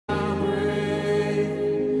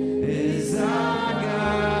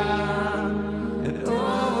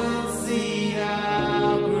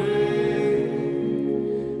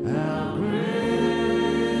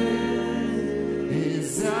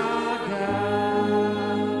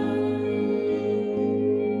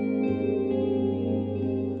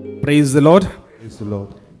Praise the Lord. Praise the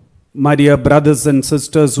Lord. My dear brothers and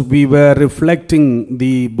sisters, we were reflecting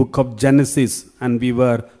the book of Genesis and we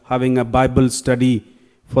were having a Bible study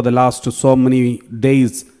for the last so many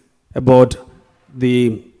days about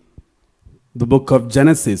the book of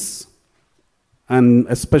Genesis and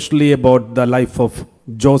especially about the life of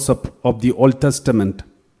Joseph of the Old Testament.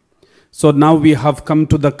 So now we have come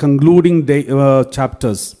to the concluding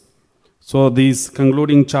chapters. So these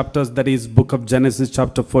concluding chapters, that is book of Genesis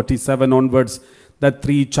chapter 47 onwards, that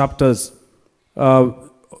 3 chapters,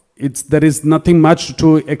 there is nothing much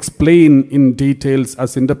to explain in details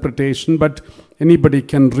as interpretation, but anybody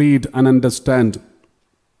can read and understand.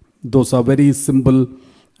 Those are very simple,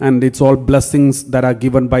 and it's all blessings that are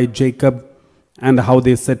given by Jacob and how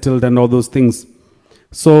they settled and all those things.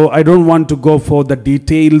 So I don't want to go for the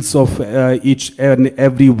details of each and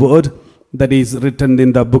every word that is written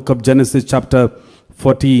in the book of Genesis chapter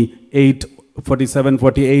 48, 47,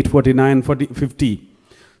 48, 49, 40, 50.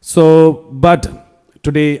 So, but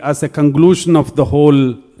today as a conclusion of the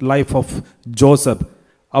whole life of Joseph,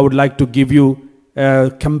 I would like to give you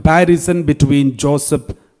a comparison between Joseph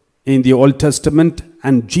in the Old Testament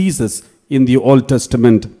and Jesus in the Old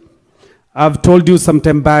Testament. I've told you some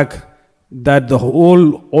time back that the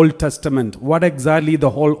whole Old Testament, what exactly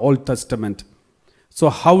the whole Old Testament? So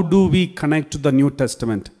how do we connect to the New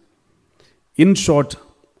Testament? In short,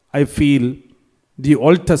 I feel the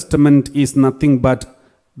Old Testament is nothing but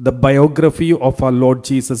the biography of our Lord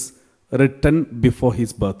Jesus written before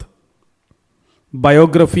his birth.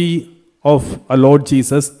 Biography of our Lord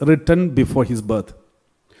Jesus written before his birth.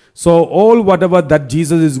 So all whatever that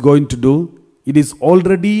Jesus is going to do, it is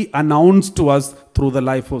already announced to us through the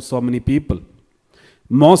life of so many people.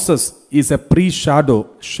 Moses is a pre-shadow.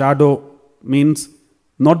 Shadow means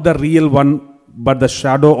not the real one, but the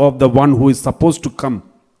shadow of the one who is supposed to come.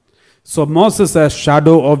 So Moses is a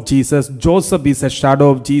shadow of Jesus. Joseph is a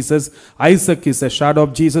shadow of Jesus. Isaac is a shadow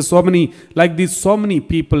of Jesus. So many, like these, so many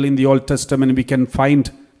people in the Old Testament, we can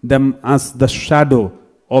find them as the shadow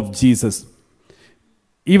of Jesus.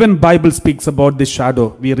 Even Bible speaks about the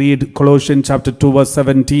shadow. We read Colossians chapter 2 verse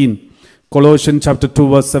 17. Colossians chapter 2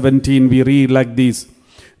 verse 17, we read like this.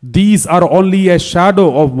 These are only a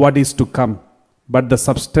shadow of what is to come, but the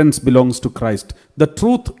substance belongs to Christ. The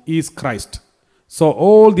truth is Christ. So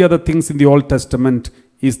all the other things in the Old Testament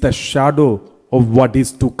is the shadow of what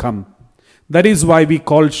is to come. That is why we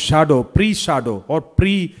call shadow, pre-shadow or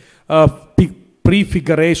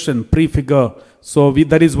prefiguration, prefigure. So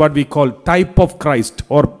that is what we call type of Christ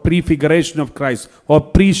or prefiguration of Christ or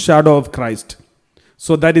pre-shadow of Christ.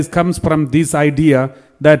 So that comes from this idea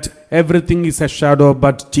that everything is a shadow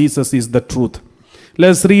but Jesus is the truth.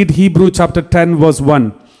 Let's read Hebrew chapter 10 verse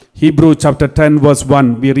 1. Hebrew chapter 10 verse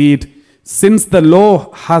 1. We read, since the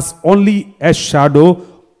law has only a shadow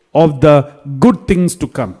of the good things to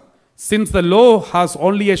come. Since the law has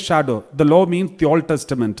only a shadow, the law means the Old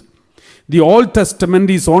Testament. The Old Testament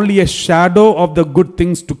is only a shadow of the good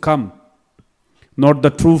things to come, not the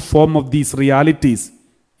true form of these realities.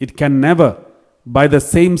 It can never, by the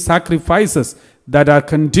same sacrifices that are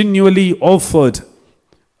continually offered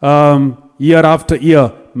year after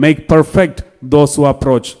year, make perfect those who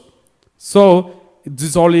approach. So, it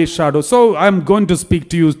is only a shadow. So, I am going to speak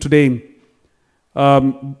to you today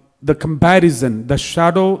the comparison, the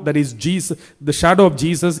shadow that is Jesus, the shadow of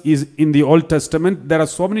Jesus is in the Old Testament. There are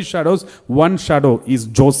so many shadows. One shadow is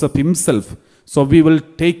Joseph himself. So we will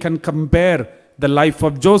take and compare the life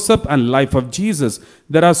of Joseph and life of Jesus.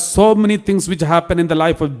 There are so many things which happen in the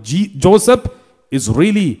life of Joseph is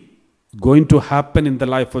really going to happen in the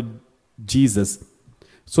life of Jesus.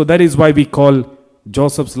 So that is why we call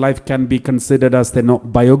Joseph's life can be considered as the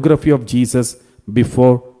biography of Jesus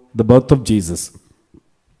before the birth of Jesus.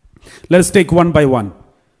 Let's take one by one.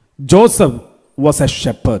 Joseph was a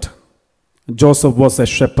shepherd. Joseph was a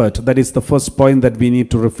shepherd. That is the first point that we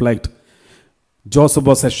need to reflect. Joseph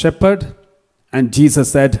was a shepherd, and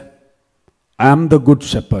Jesus said, I am the good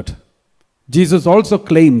shepherd. Jesus also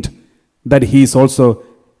claimed that he is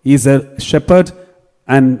a shepherd,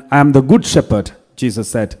 and I am the good shepherd, Jesus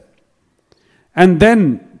said. And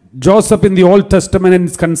then Joseph in the Old Testament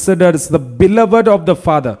is considered as the beloved of the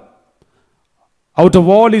Father. Out of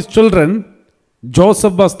all his children,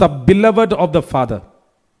 Joseph was the beloved of the Father.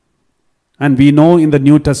 And we know in the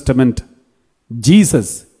New Testament,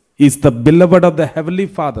 Jesus is the beloved of the Heavenly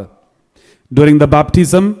Father. During the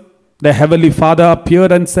baptism, the Heavenly Father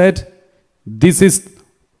appeared and said, This is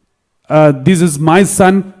my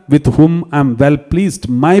Son with whom I am well pleased,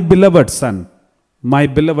 my beloved Son, my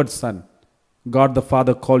beloved Son. God the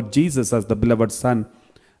Father called Jesus as the beloved Son.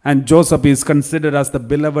 And Joseph is considered as the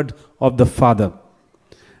beloved of the Father.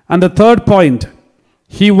 And the third point,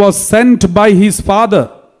 he was sent by his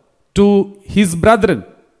father to his brethren.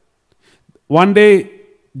 One day,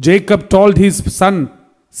 Jacob told his son,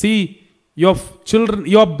 see, your children,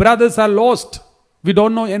 your brothers are lost. We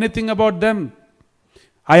don't know anything about them.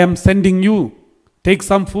 I am sending you. Take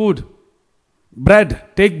some food, bread.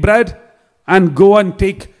 Take bread and go and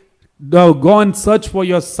search for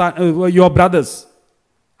your son, your brothers.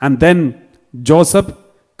 And then Joseph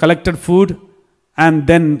collected food and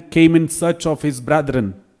then came in search of his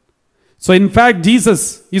brethren. So in fact,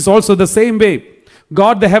 Jesus is also the same way.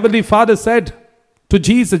 God the Heavenly Father said to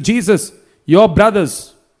Jesus, Jesus, your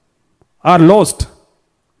brothers are lost.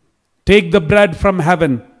 Take the bread from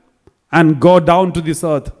heaven and go down to this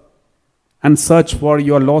earth and search for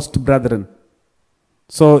your lost brethren.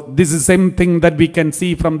 So this is the same thing that we can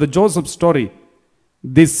see from the Joseph story.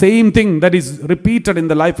 The same thing that is repeated in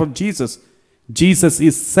the life of Jesus. Jesus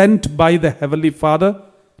is sent by the Heavenly Father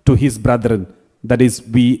to his brethren. That is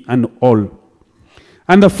we and all.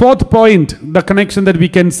 And the fourth point, the connection that we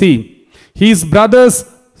can see. His brothers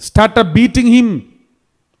started beating him.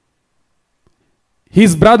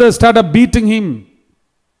 His brothers started beating him.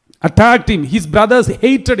 Attacked him. His brothers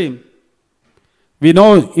hated him. We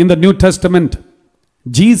know in the New Testament,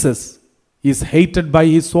 Jesus is hated by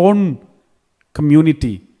his own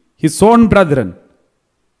community, his own brethren.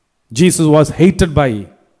 Jesus was hated by.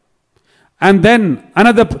 And then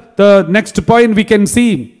the next point we can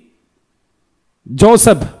see,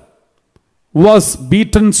 Joseph was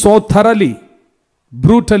beaten so thoroughly,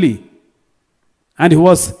 brutally, and he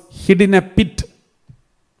was hid in a pit.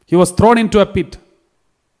 He was thrown into a pit.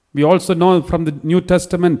 We also know from the New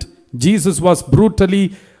Testament, Jesus was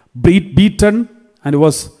brutally beaten and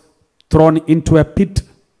was thrown into a pit.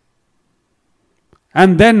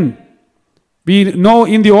 And then we know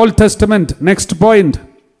in the Old Testament, next point,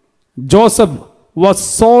 Joseph was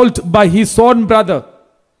sold by his own brother.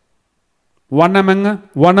 One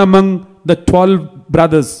among the 12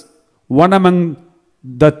 brothers. One among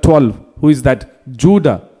the 12. Who is that?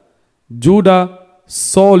 Judah. Judah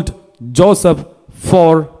sold Joseph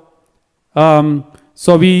for,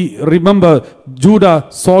 so we remember Judah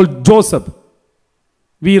sold Joseph.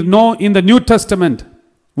 We know in the New Testament,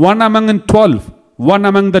 one among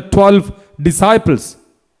the 12 disciples,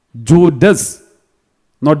 Judas,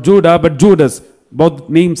 not Judah, but Judas. Both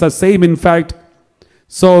names are same in fact.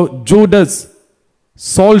 So Judas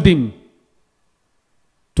sold him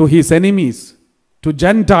to his enemies, to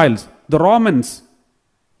Gentiles, the Romans.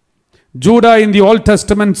 Judah in the Old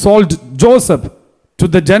Testament sold Joseph to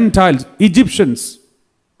the Gentiles, Egyptians.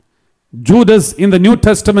 Judas in the New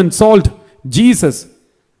Testament sold Jesus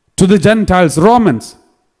to the Gentiles, Romans.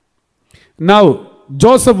 Now,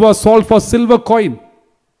 Joseph was sold for silver coin.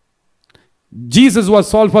 Jesus was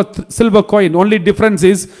sold for silver coin. Only difference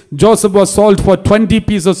is Joseph was sold for 20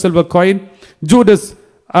 pieces of silver coin. Jesus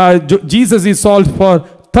is sold for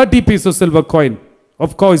 30 pieces of silver coin.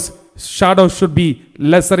 Of course, shadow should be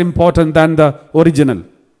lesser important than the original.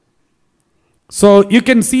 So you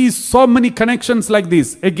can see so many connections like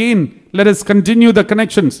this. Again, let us continue the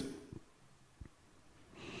connections.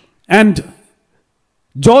 And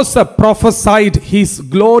Joseph prophesied his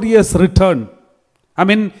glorious return. I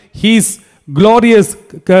mean, his glorious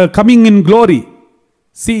coming in glory.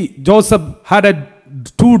 See, Joseph had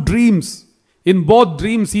two dreams. In both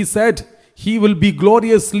dreams, he said, he will be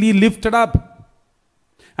gloriously lifted up.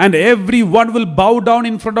 And everyone will bow down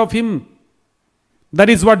in front of him. That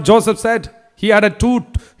is what Joseph said. He had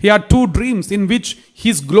two dreams in which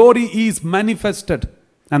his glory is manifested.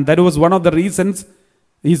 And that was one of the reasons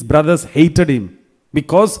his brothers hated him.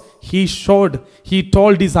 Because he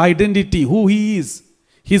told his identity, who he is,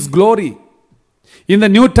 his glory. In the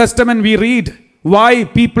New Testament we read why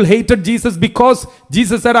people hated Jesus, because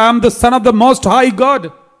Jesus said, I am the Son of the Most High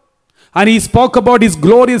God. And he spoke about his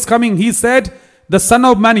glorious coming. He said, the Son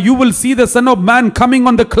of Man, you will see the Son of Man coming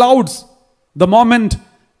on the clouds. The moment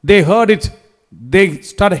they heard it, they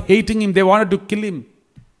started hating him. They wanted to kill him.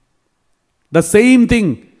 The same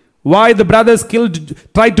thing. Why the brothers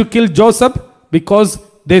tried to kill Joseph? Because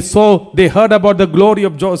they heard about the glory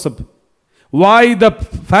of Joseph. Why the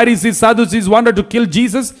Pharisees, Sadducees wanted to kill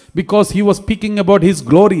Jesus? Because he was speaking about his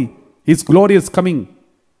glory, his glorious coming.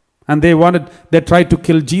 And they tried to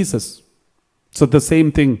kill Jesus. So the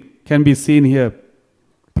same thing can be seen here.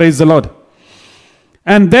 Praise the Lord.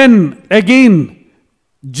 And then again,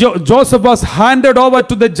 Joseph was handed over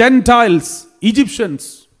to the Gentiles,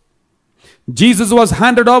 Egyptians. Jesus was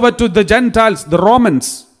handed over to the Gentiles, the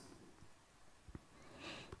Romans.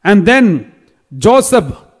 And then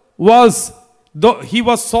Joseph was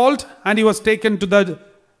sold and he was taken to the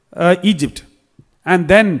Egypt. And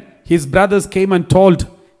then his brothers came and told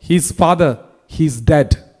his father, he's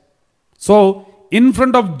dead. So, in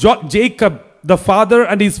front of Jacob, the father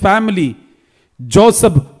and his family,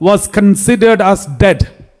 Joseph was considered as dead.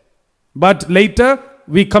 But later,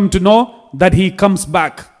 we come to know that he comes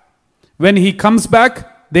back. When he comes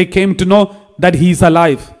back, they came to know that he is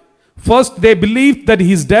alive. First, they believed that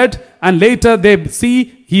he is dead, and later they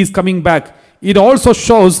see he is coming back. It also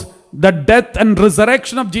shows the death and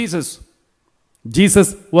resurrection of Jesus.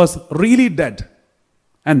 Jesus was really dead,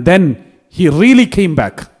 and then he really came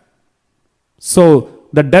back. So,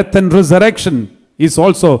 the death and resurrection is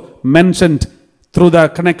also mentioned through the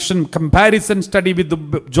comparison study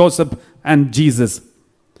with Joseph and Jesus.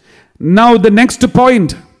 Now, the next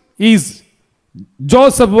point is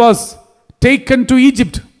Joseph was taken to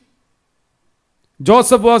Egypt.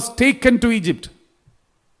 Joseph was taken to Egypt.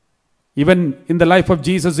 Even in the life of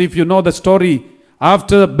Jesus, if you know the story,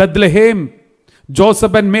 after Bethlehem,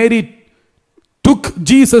 Joseph and Mary took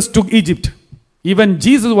Jesus to Egypt. Even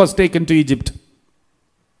Jesus was taken to Egypt.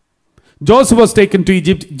 Joseph was taken to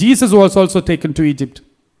Egypt. Jesus was also taken to Egypt.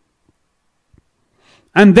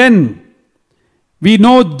 And then we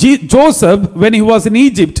know Joseph, when he was in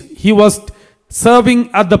Egypt, he was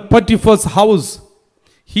serving at the Potiphar's house.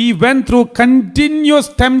 He went through continuous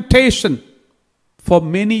temptation for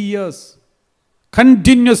many years.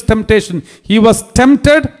 Continuous temptation. He was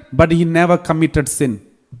tempted, but he never committed sin.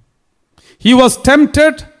 He was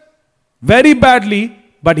tempted very badly,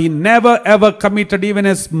 but he never ever committed even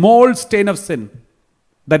a small stain of sin.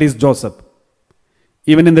 That is Joseph.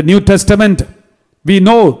 Even in the New Testament, we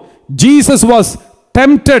know Jesus was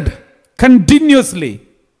tempted continuously,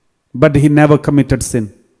 but he never committed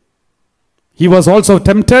sin. He was also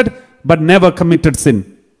tempted, but never committed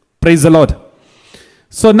sin. Praise the Lord.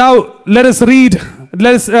 So now let us read,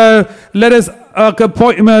 let us check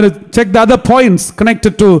the other points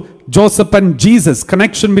connected to Joseph and Jesus,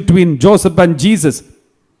 connection between Joseph and Jesus.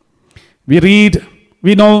 We read,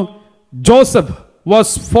 we know Joseph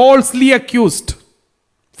was falsely accused,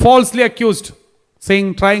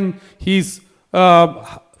 saying, he's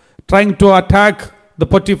trying to attack the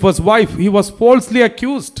Potiphar's wife. He was falsely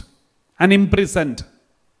accused and imprisoned.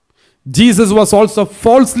 Jesus was also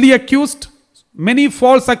falsely accused. Many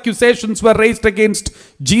false accusations were raised against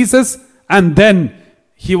Jesus, and then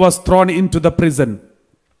he was thrown into the prison.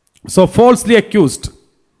 So falsely accused.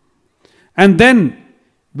 And then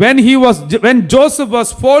when Joseph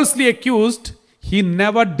was falsely accused, he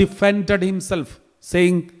never defended himself,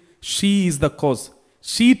 saying, she is the cause.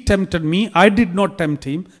 She tempted me. I did not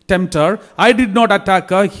tempt her. I did not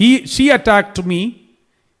attack her. She attacked me.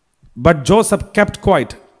 But Joseph kept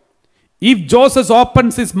quiet. If Joseph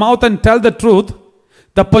opens his mouth and tells the truth,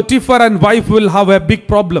 the Potiphar and wife will have a big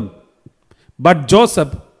problem. But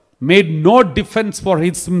Joseph made no defense for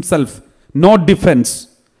himself. No defense.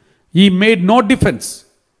 He made no defense.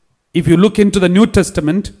 If you look into the New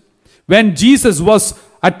Testament, when Jesus was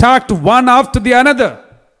attacked one after the another,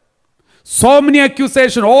 so many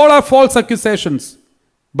accusations, all are false accusations.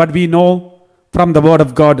 But we know from the word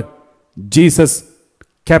of God, Jesus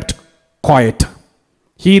kept quiet.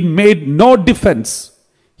 He made no defense.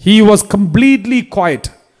 He was completely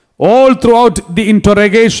quiet all throughout the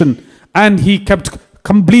interrogation, and he kept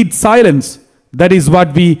complete silence. That is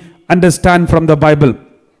what we understand from the Bible.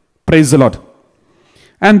 Praise the Lord.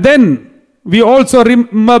 And then we also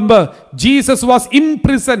remember Jesus was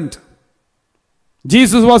imprisoned.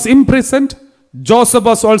 Jesus was imprisoned. Joseph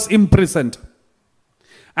was also imprisoned.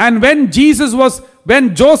 And when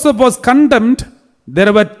Joseph was condemned,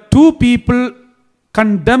 there were two people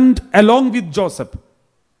condemned along with Joseph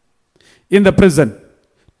in the prison.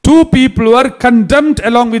 Two people were condemned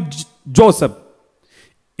along with Joseph.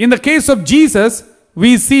 In the case of Jesus,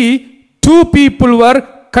 we see two people were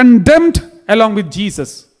condemned along with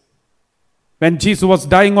Jesus. When Jesus was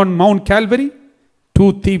dying on Mount Calvary,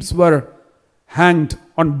 two thieves were hanged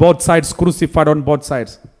on both sides, crucified on both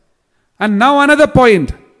sides. And now another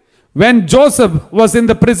point. When Joseph was in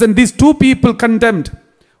the prison, these two people condemned.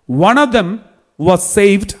 One of them was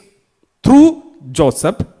saved through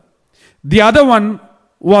Joseph. The other one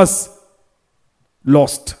was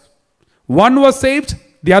lost. One was saved,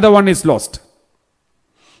 the other one is lost.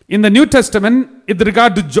 In the New Testament, with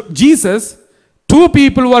regard to Jesus, two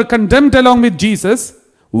people were condemned along with Jesus.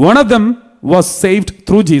 One of them was saved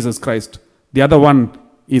through Jesus Christ. The other one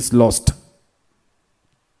is lost.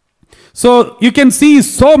 So you can see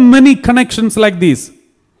so many connections like this.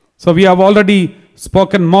 So we have already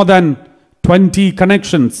spoken more than 20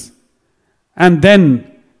 connections. And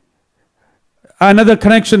then another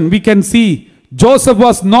connection we can see, Joseph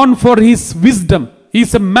was known for his wisdom. He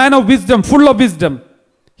is a man of wisdom, full of wisdom.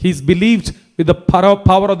 He is believed with the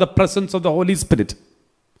power of the presence of the Holy Spirit.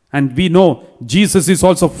 And we know Jesus is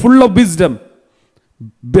also full of wisdom,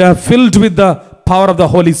 filled with the power of the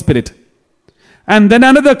Holy Spirit. And then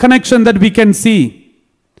another connection that we can see,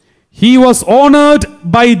 he was honored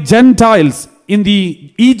by Gentiles in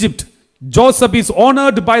the Egypt. Joseph is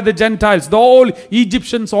honored by the Gentiles. The whole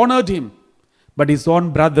Egyptians honored him, but his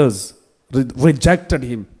own brothers rejected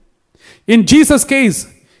him. In Jesus' case,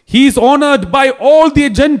 he is honored by all the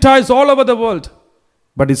Gentiles all over the world,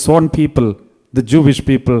 but his own people, the Jewish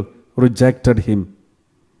people, rejected him.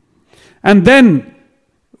 And then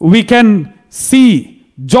we can see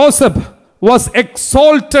Joseph was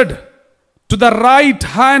exalted to the right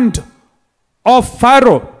hand of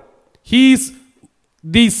Pharaoh. He is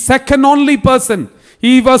the second only person.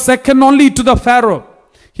 He was second only to the Pharaoh.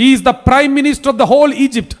 He is the prime minister of the whole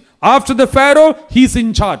Egypt. After the Pharaoh, he is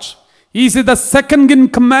in charge. He is the second in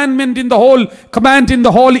command in the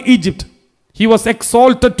whole Egypt. He was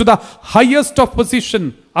exalted to the highest of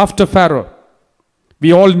position after Pharaoh.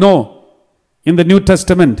 We all know in the New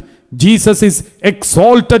Testament, Jesus is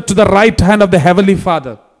exalted to the right hand of the Heavenly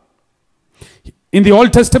Father. In the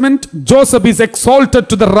Old Testament, Joseph is exalted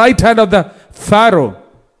to the right hand of the Pharaoh,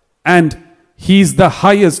 and he is the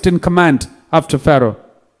highest in command after Pharaoh.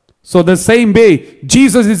 So the same way,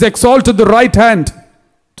 Jesus is exalted to the right hand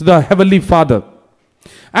to the Heavenly Father.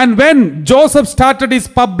 And when Joseph started his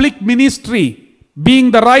public ministry,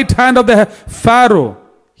 being the right hand of the Pharaoh,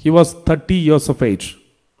 he was 30 years of age,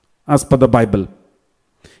 as per the Bible.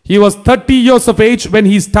 He was 30 years of age when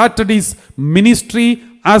he started his ministry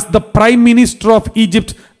as the prime minister of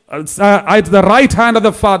Egypt, at the right hand of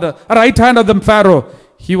the Pharaoh.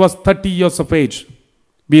 He was 30 years of age.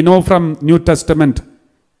 We know from New Testament,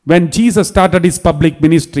 when Jesus started his public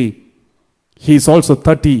ministry, he is also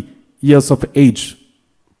 30 years of age.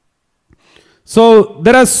 So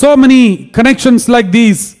there are so many connections like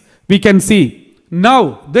these we can see.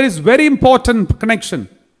 Now there is very important connection.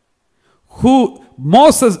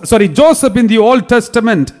 Joseph in the Old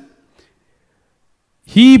Testament,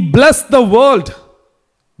 he blessed the world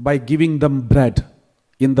by giving them bread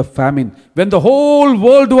in the famine. When the whole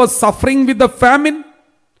world was suffering with the famine,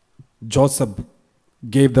 Joseph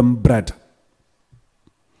gave them bread.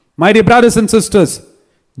 My dear brothers and sisters,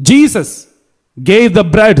 Jesus gave the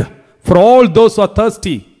bread for all those who are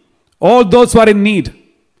thirsty, all those who are in need.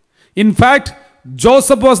 In fact,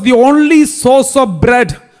 Joseph was the only source of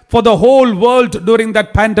bread for the whole world during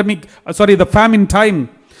that the famine time.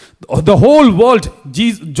 The whole world,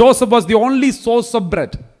 Joseph was the only source of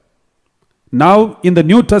bread. Now in the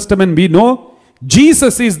New Testament we know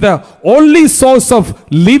Jesus is the only source of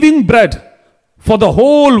living bread for the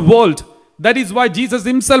whole world. That is why Jesus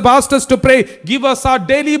himself asked us to pray, give us our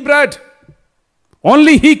daily bread.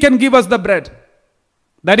 Only he can give us the bread.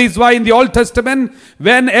 That is why in the Old Testament,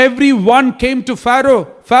 when everyone came to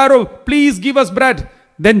Pharaoh, please give us bread.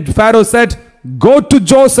 Then Pharaoh said, go to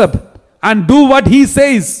Joseph and do what he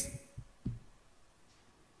says.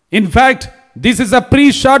 In fact, this is a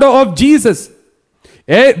pre-shadow of Jesus.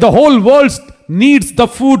 The whole world needs the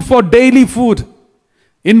food for daily food.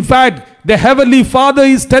 In fact, the Heavenly Father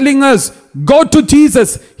is telling us, go to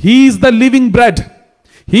Jesus. He is the living bread.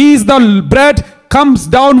 He is the bread comes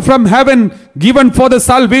down from heaven, given for the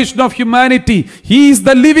salvation of humanity. He is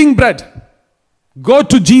the living bread. Go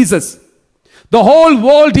to Jesus. The whole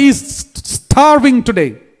world is starving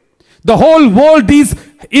today. The whole world is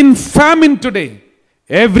in famine today.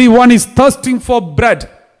 Everyone is thirsting for bread.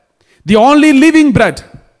 The only living bread,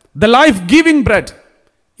 the life-giving bread,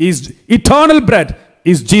 is eternal bread,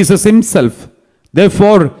 is Jesus himself.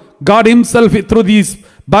 Therefore, God himself through these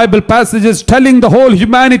Bible passages telling the whole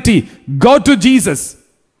humanity, go to Jesus.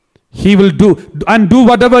 He will do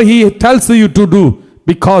whatever he tells you to do,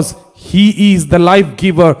 because he is the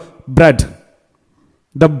life-giver bread.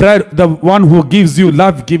 The bread, the one who gives you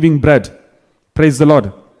life-giving bread. Praise the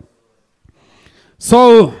Lord.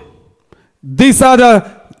 So these are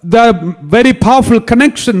the very powerful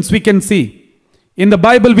connections we can see. In the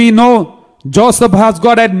Bible we know Joseph has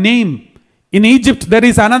got a name. In Egypt there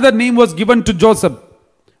is another name was given to Joseph.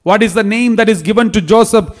 What is the name that is given to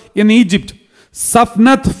Joseph in Egypt?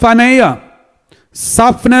 Saphnath-Phaneah.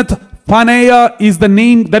 Saphnath-Phaneah is the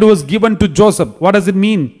name that was given to Joseph. What does it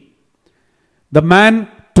mean? The man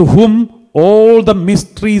to whom all the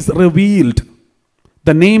mysteries revealed.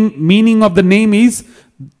 The meaning of the name is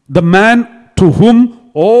the man to whom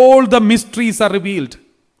all the mysteries are revealed.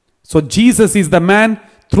 So Jesus is the man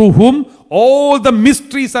through whom all the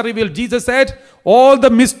mysteries are revealed. Jesus said, all the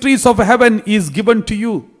mysteries of heaven is given to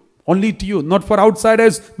you. Only to you, not for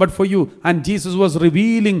outsiders, but for you. And Jesus was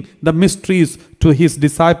revealing the mysteries to his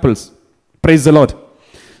disciples. Praise the Lord.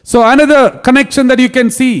 So another connection that you can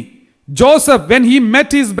see, Joseph, when he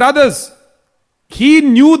met his brothers, he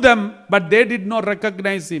knew them, but they did not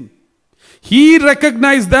recognize him. He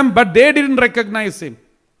recognized them, but they didn't recognize him.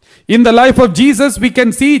 In the life of Jesus, we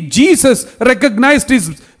can see Jesus recognized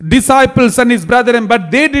his disciples and his brethren,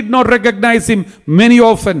 but they did not recognize him very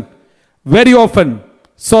often.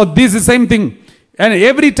 So this is the same thing. And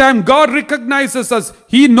every time God recognizes us,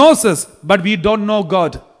 he knows us, but we don't know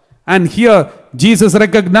God. And here, Jesus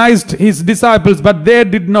recognized his disciples, but they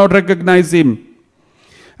did not recognize him.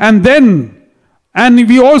 And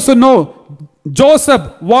we also know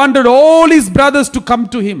Joseph wanted all his brothers to come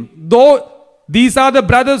to him. Though these are the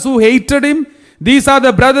brothers who hated him, these are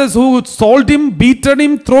the brothers who sold him, beaten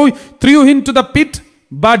him, threw him to the pit.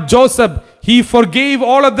 But Joseph, he forgave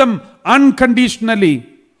all of them unconditionally.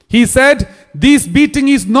 He said, this beating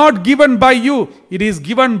is not given by you, it is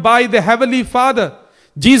given by the Heavenly Father.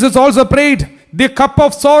 Jesus also prayed, the cup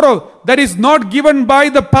of sorrow that is not given by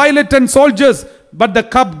the pilot and soldiers, but the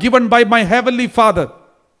cup given by my Heavenly Father.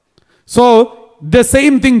 So the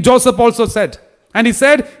same thing Joseph also said. And he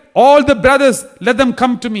said, all the brothers, let them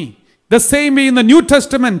come to me. The same way in the New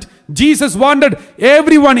Testament, Jesus wanted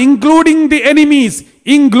everyone, including the enemies,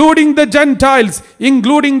 including the Gentiles,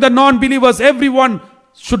 including the non-believers, everyone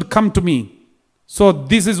should come to me. So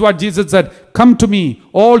this is what Jesus said, come to me,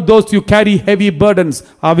 all those who carry heavy burdens,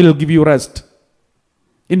 I will give you rest.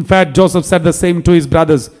 In fact, Joseph said the same to his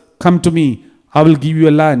brothers, come to me, I will give you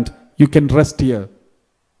a land, you can rest here.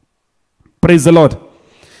 Praise the Lord.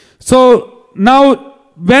 So now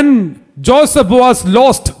when Joseph was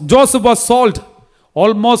lost, Joseph was sold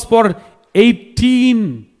almost for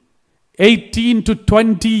 18 to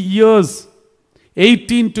 20 years.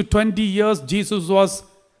 18 to 20 years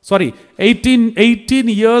 18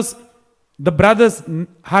 years the brothers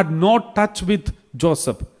had no touch with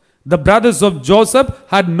Joseph. The brothers of Joseph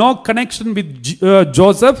had no connection with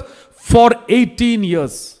Joseph for 18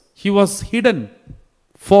 years. He was hidden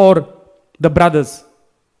for the brothers.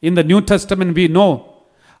 In the New Testament we know,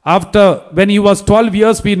 when he was 12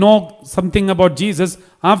 years, we know something about Jesus.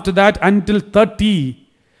 After that, until 30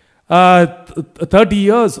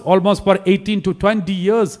 years, almost for 18 to 20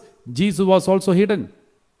 years, Jesus was also hidden.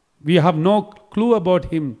 We have no clue about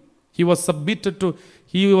him. He was submissive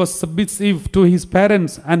to his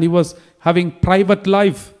parents, and he was having private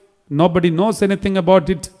life. Nobody knows anything about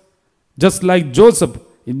it. Just like Joseph.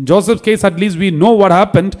 In Joseph's case, at least we know what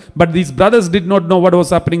happened, but these brothers did not know what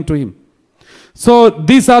was happening to him. So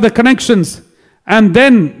these are the connections. And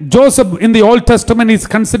then Joseph in the Old Testament is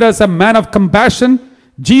considered as a man of compassion.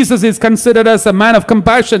 Jesus is considered as a man of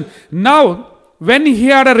compassion. Now, when he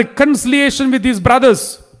had a reconciliation with his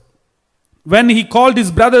brothers, when he called his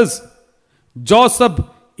brothers, Joseph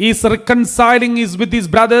is reconciling with his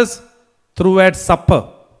brothers through a supper,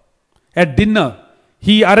 a dinner.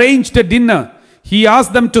 He arranged a dinner. He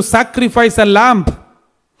asked them to sacrifice a lamb,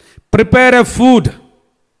 prepare a food.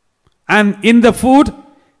 And in the food,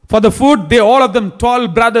 for the food, all of them,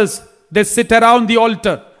 12 brothers, they sit around the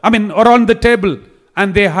altar, around the table,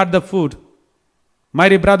 and they had the food. My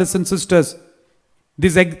dear brothers and sisters,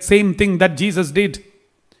 this same thing that Jesus did,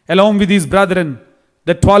 along with his brethren,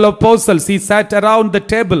 the 12 apostles, he sat around the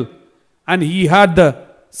table, and he had the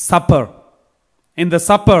supper. In the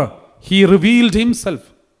supper, he revealed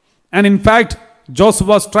himself. And in fact, Joseph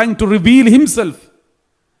was trying to reveal himself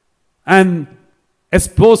and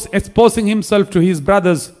exposing himself to his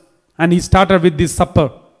brothers, and he started with this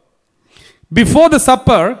supper. Before the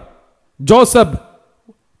supper, Joseph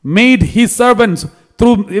made his servants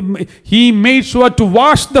he made sure to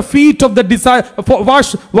wash the feet of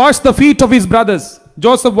wash the feet of his brothers.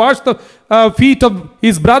 Joseph washed the feet of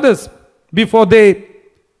his brothers before they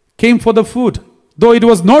came for the food. Though it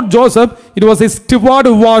was not Joseph, it was his steward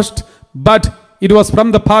who washed, but it was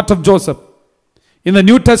from the part of Joseph. In the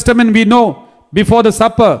New Testament we know, before the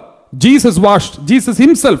supper, Jesus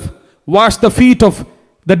himself washed the feet of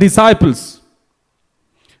the disciples.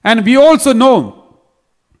 And we also know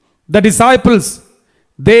the disciples,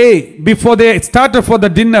 before they started for the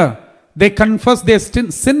dinner, they confessed their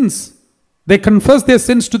sins. They confessed their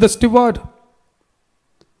sins to the steward.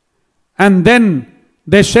 And then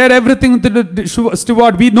they shared everything to the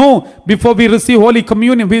steward. We know before we receive Holy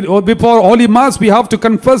Communion, or before Holy Mass, we have to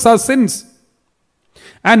confess our sins.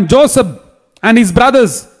 And Joseph and his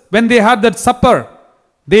brothers, when they had that supper,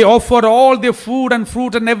 they offered all their food and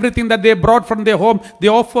fruit and everything that they brought from their home. They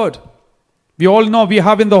offered. We all know we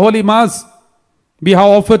have in the Holy Mass, we have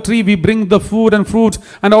offertory. We bring the food and fruit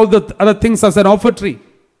and all the other things as an offertory.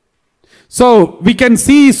 So we can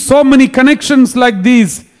see so many connections like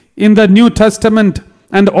these in the New Testament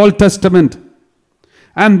and Old Testament.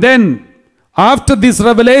 And then after this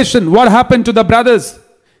revelation, what happened to the brothers?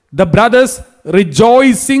 The brothers,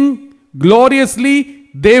 rejoicing gloriously,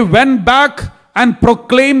 they went back and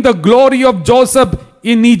proclaimed the glory of Joseph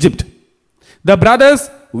in Egypt. The brothers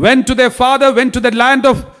went to their father, went to the land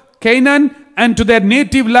of Canaan and to their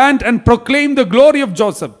native land and proclaimed the glory of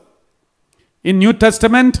Joseph. In New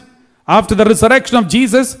Testament, after the resurrection of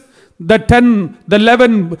Jesus, the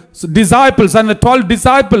 11 disciples and the 12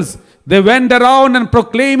 disciples, they went around and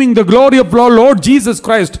proclaiming the glory of our Lord Jesus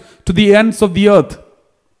Christ to the ends of the earth.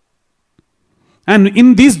 And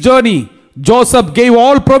in this journey, Joseph gave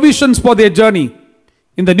all provisions for their journey.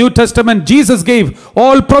 In the New Testament, Jesus gave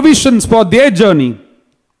all provisions for their journey.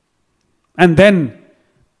 And then,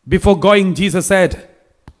 before going, Jesus said,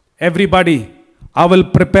 everybody, I will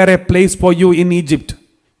prepare a place for you in Egypt.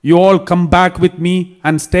 You all come back with me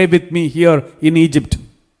and stay with me here in Egypt.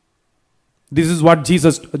 This is what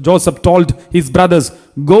Joseph told his brothers.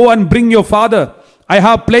 Go and bring your father. I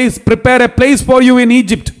have prepare a place for you in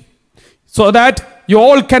Egypt, so that you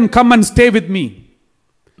all can come and stay with me.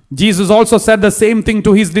 Jesus also said the same thing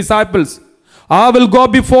to his disciples. I will go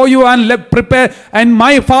before you and prepare. In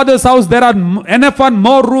my father's house there are enough and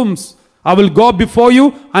more rooms. I will go before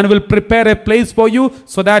you and will prepare a place for you,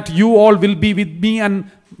 so that you all will be with me and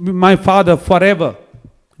my father forever.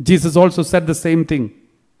 Jesus also said the same thing.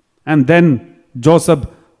 And then Joseph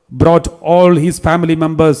brought all his family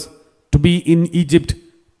members to be in Egypt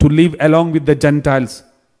to live along with the Gentiles.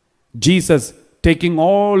 Jesus taking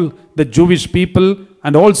all the Jewish people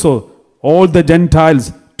and also all the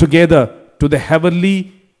Gentiles together to the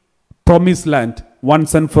heavenly promised land.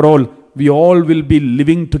 Once and for all, we all will be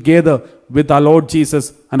living together with our Lord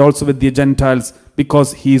Jesus and also with the Gentiles,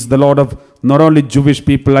 because he is the Lord of not only Jewish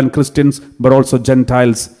people and Christians but also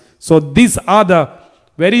Gentiles. So these are the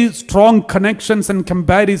very strong connections and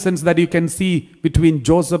comparisons that you can see between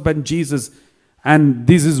Joseph and Jesus. And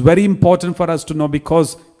this is very important for us to know,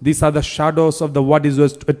 because these are the shadows of the what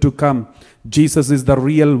is to come. Jesus is the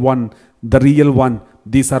real one, the real one.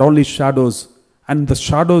 These are only shadows. And the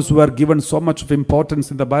shadows were given so much of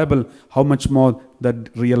importance in the Bible. How much more the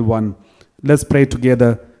real one? Let's pray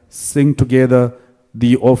together, sing together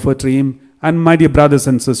the offertory. And my dear brothers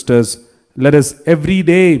and sisters, let us every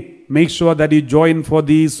day make sure that you join for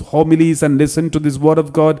these homilies and listen to this word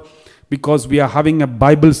of God, because we are having a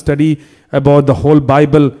Bible study about the whole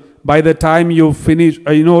Bible. By the time you finish,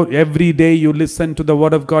 every day you listen to the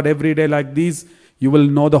word of God every day like this, you will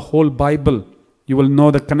know the whole Bible. You will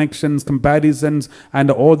know the connections, comparisons,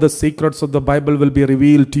 and all the secrets of the Bible will be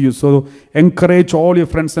revealed to you. So encourage all your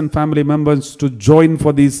friends and family members to join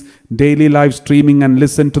for this daily live streaming and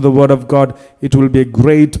listen to the word of God. It will be a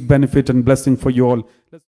great benefit and blessing for you all.